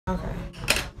Okay.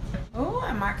 Oh,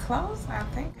 am I close? I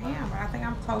think I am, but I think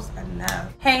I'm close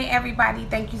enough. Hey everybody,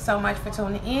 thank you so much for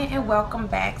tuning in and welcome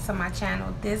back to my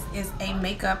channel. This is a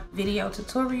makeup video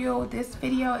tutorial. This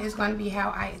video is going to be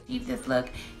how I achieve this look.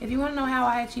 If you want to know how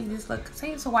I achieve this look,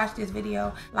 continue to watch this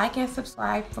video. Like and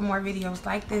subscribe for more videos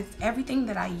like this. Everything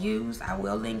that I use, I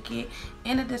will link it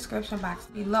in the description box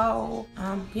below.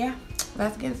 Yeah,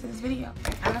 let's get into this video.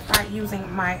 I'm gonna start using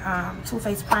my Too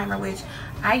Faced primer, which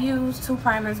I use two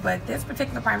primers, but this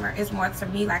particular primer is more to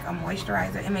me like a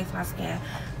moisturizer. It makes my skin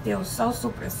feel so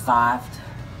super soft,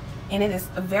 and it is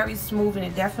very smooth, and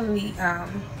it definitely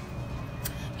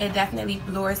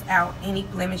blurs out any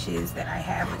blemishes that I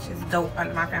have, which is dope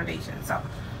under my foundation. So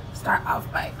start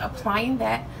off by applying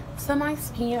that to my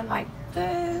skin like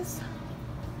this.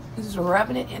 Just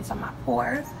rubbing it into my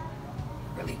pores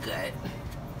really good.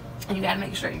 And you gotta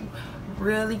make sure you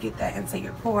really get that into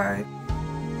your pores.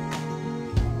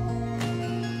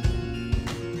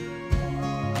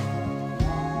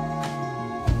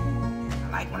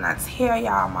 Like when I tell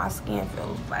y'all, my skin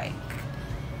feels like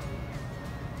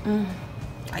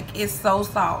it's so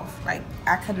soft. Like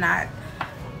I could not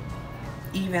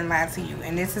even lie to you.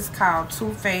 And this is called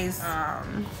Too Faced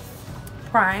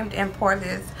Primed and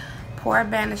Poreless Pore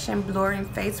Banishing Blurring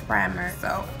Face Primer.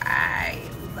 So I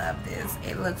love this.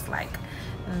 It looks like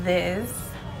this.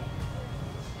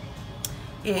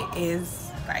 It is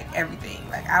like everything.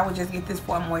 Like I would just get this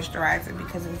for a moisturizer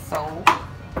because it's so,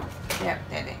 yep,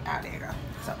 there you go.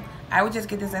 So I would just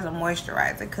get this as a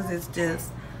moisturizer because it's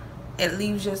just, it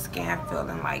leaves your skin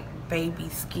feeling like baby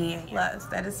skin. Plus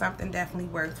that is something definitely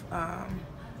worth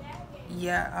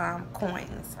your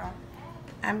coins. So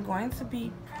I'm going to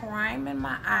be priming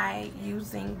my eye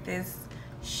using this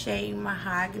shade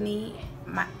Mahogany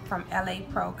from LA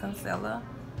Pro Concealer.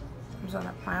 I'm just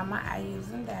gonna prime my eye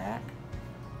using that.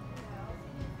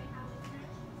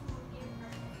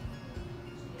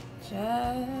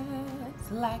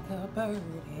 Just like a birdie,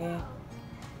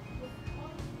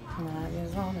 I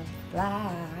just wanna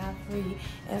fly free.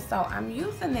 And so I'm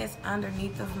using this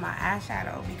underneath of my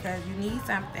eyeshadow because you need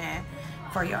something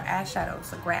for your eyeshadow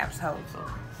to grab hold to.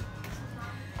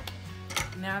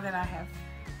 Now that I have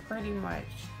pretty much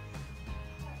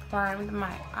primed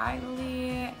my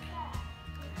eyelid,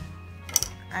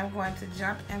 I'm going to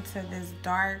jump into this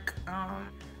dark, I'm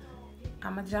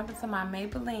gonna jump into my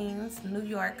Maybelline's New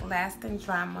York Lasting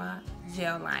Drama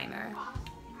Gel Liner.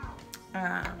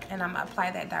 And I'm gonna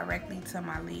apply that directly to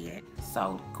my lid.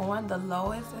 So going the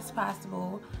lowest as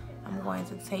possible, I'm going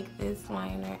to take this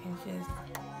liner and just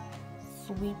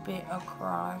sweep it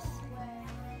across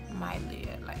my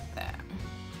lid like that.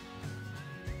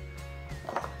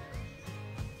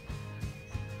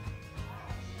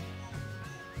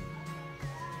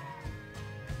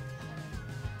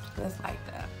 Just like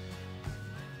that.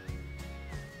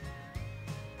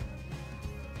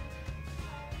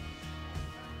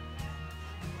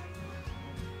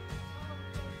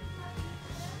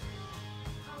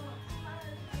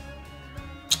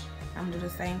 I'm gonna do the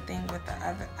same thing with the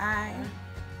other eye.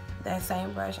 That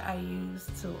same brush I use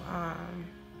to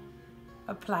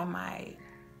apply my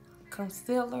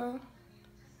concealer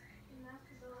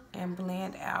and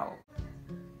blend out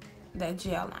that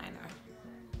gel liner.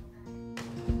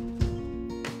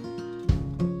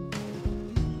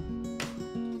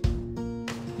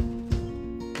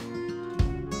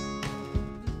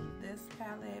 This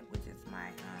palette, which is my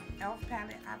e.l.f.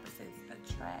 palette, Opposites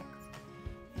Attract.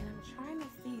 And I'm trying to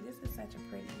see, this is such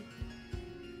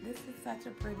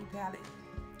a pretty palette.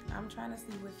 I'm trying to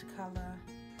see which color.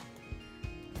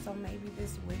 So maybe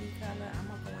this witty color. I'm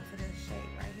gonna go into this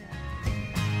shade right here.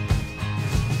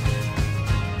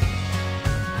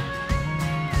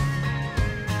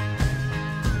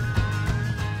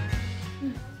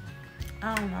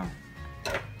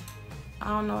 I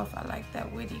don't know if I like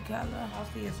that witty color. I'll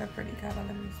see, it's a pretty color.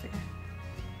 Let me see.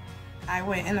 I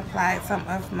went and applied some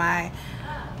of my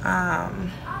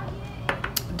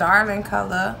Darling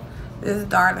color. This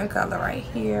Darling color right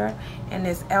here, and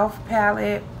this e.l.f.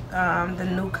 palette, the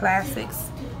New Classics,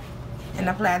 and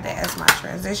applied that as my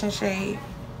transition shade.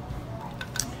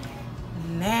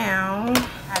 Now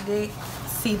I did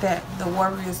see that the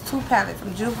Warriors 2 palette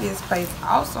from Juvia's Place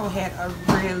also had a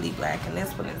really black, and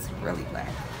this one is really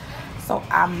black, so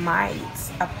I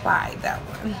might apply that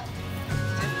one.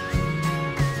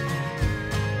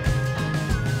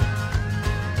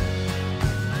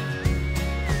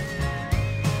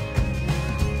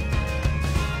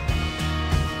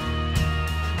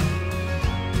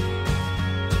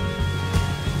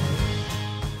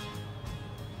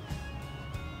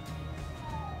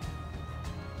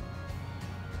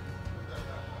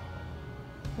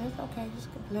 It's okay,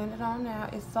 just Blend it on now.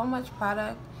 It's so much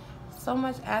product, so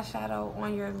much eyeshadow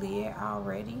on your lid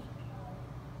already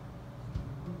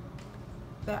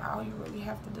that all you really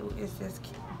have to do is just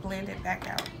blend it back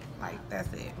out. Like, that's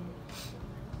it.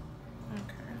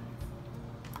 Okay.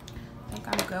 I think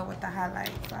I'm good with the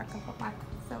highlights, so I can put my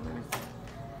concealers.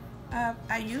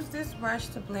 I use this brush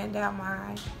to blend out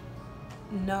my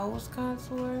nose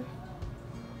contour.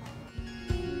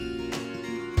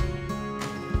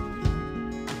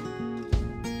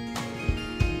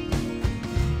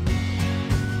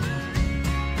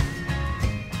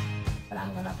 But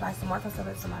I'm gonna apply some more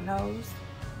concealer to my nose,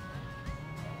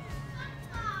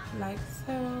 like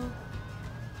so,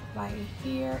 like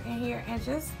here and here, and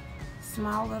just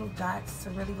small little dots to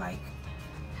really like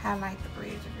highlight the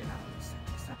bridge of your nose.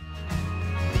 So.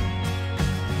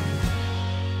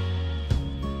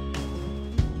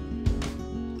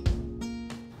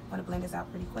 I'm gonna blend this out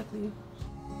pretty quickly.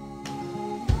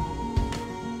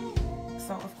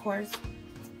 So of course,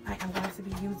 I am going to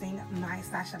be using my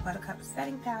Sasha Buttercup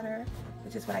setting powder,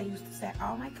 which is what I use to set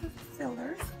all my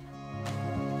concealers.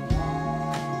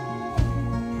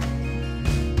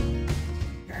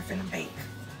 You're finna bake.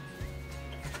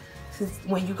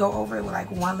 When you go over it with like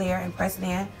one layer and press it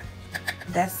in,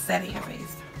 that's setting your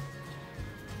face.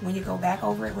 When you go back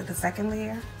over it with the second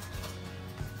layer,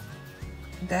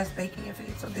 that's baking your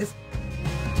face. So this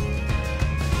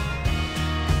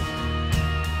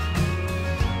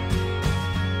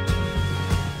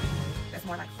that's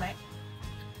more like flat.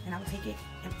 And I would take it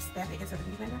and stab it into the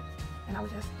beauty blender, and I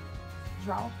would just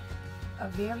draw a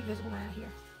very visible line here,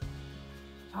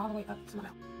 all the way up to my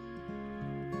mouth.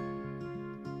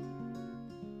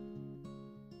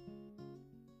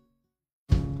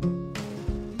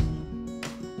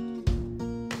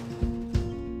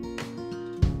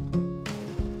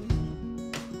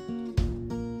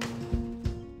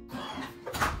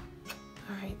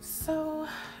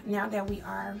 Now that we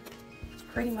are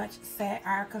pretty much set,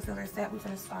 our concealer set, we're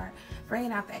going to start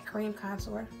bringing out that cream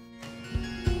contour.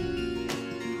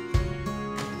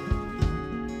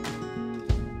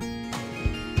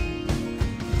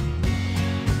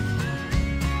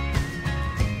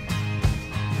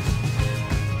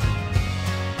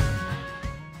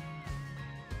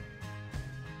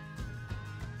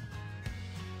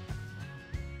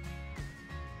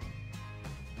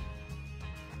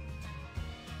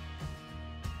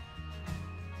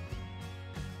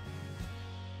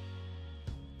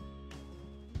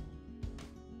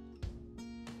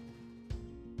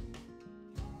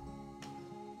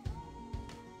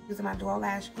 Using my Dior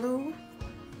lash glue,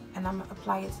 and I'm gonna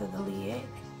apply it to the lid,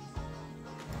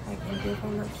 like in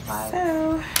different little spots.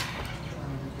 So,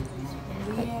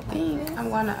 I think I'm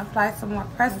gonna apply some more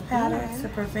pressed powder to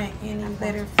prevent any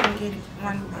glitter from getting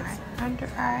on my under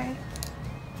eye.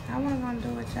 I wasn't gonna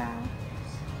do it, y'all.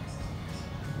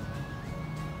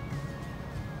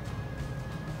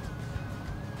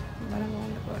 But I'm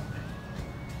going to put,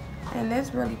 and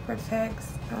this really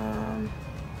protects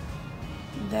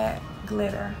that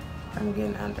glitter from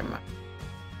getting under my.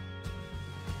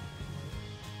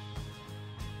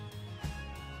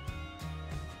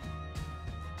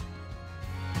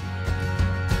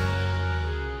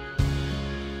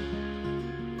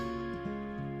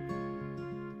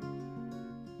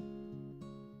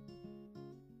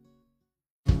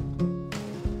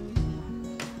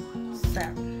 So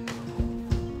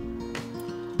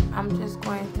I'm just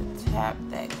going to tap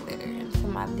that glitter into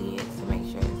my lid to make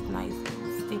sure it's nice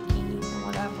and sticky and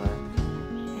whatever.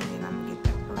 And then I'm gonna get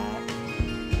that black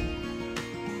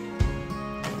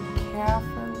and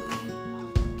carefully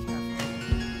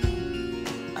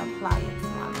apply it to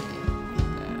my lid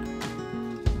like that.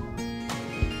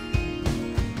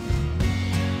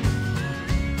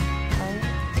 Right?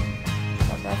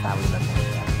 So that's how we look at it.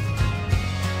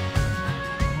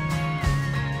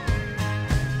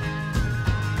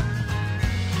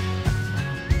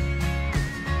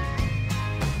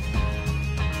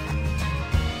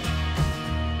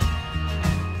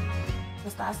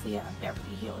 I see a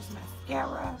Beverly Hills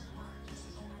mascara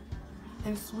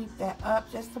and sweep that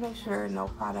up just to make sure no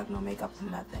product, no makeup,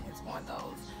 nothing is on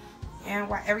those. And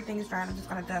while everything is drying, I'm just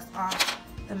going to dust off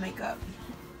the makeup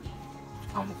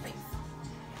on the face.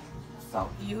 So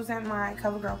using my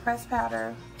CoverGirl pressed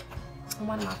powder and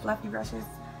one of my fluffy brushes,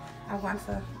 I want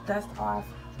to dust off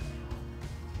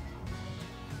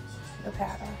the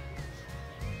powder.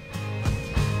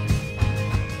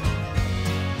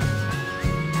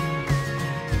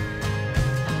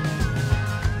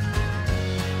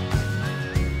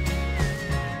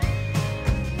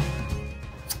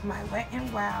 My Wet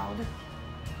n Wild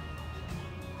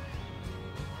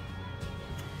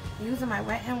Using my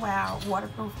Wet n Wild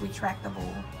waterproof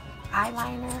retractable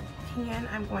eyeliner pen,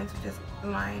 I'm going to just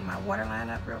line my waterline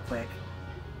up real quick.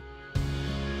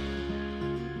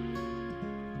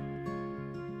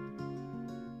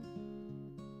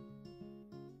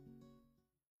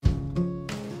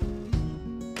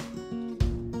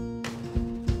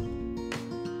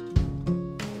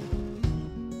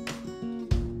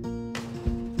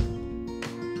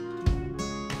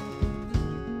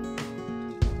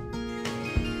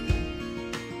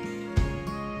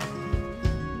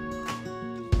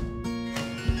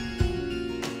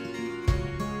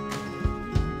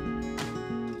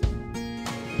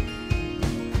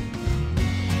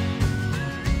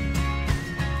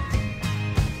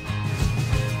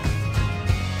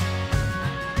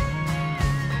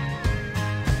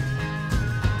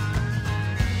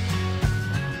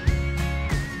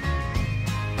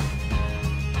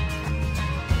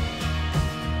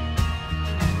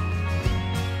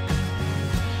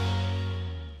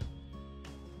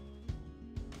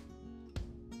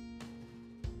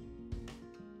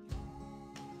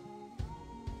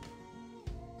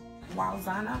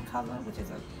 Walzana color, which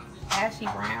is a ashy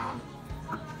brown.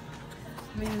 I'm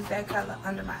gonna use that color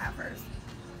under my eye first.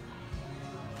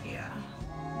 Yeah.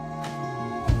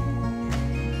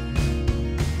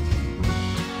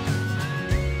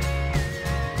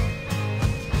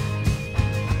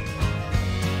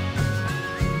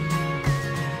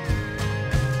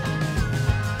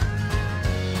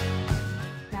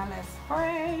 Now let's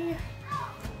spray.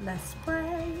 Let's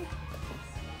spray.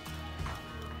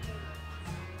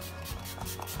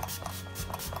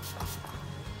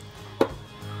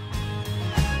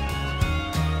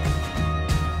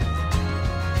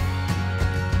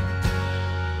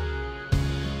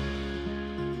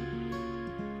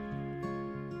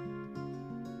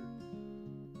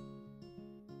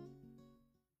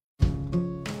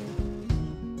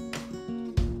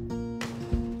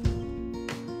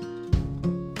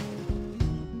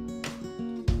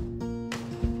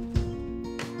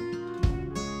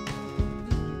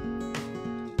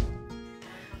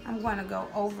 I'm going to go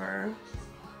over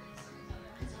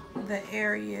the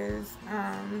areas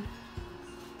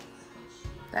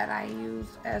that I use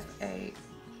as a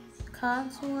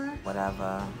contour,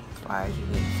 whatever as far as you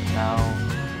need to go.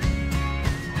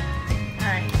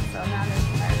 Alright, so now let's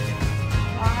let it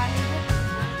slide.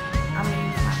 I'm going to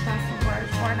use my pencil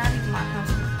brush, or not even my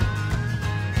pencil.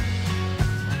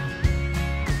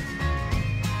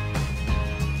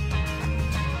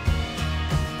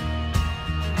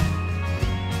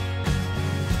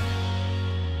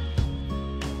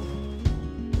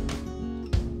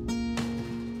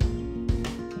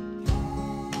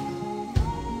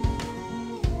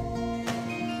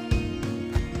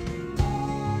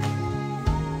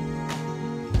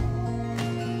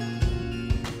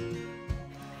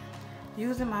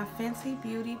 Using my Fenty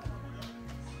Beauty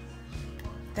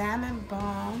Diamond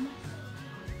Balm,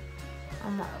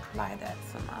 I'm going to apply that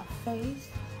to my face.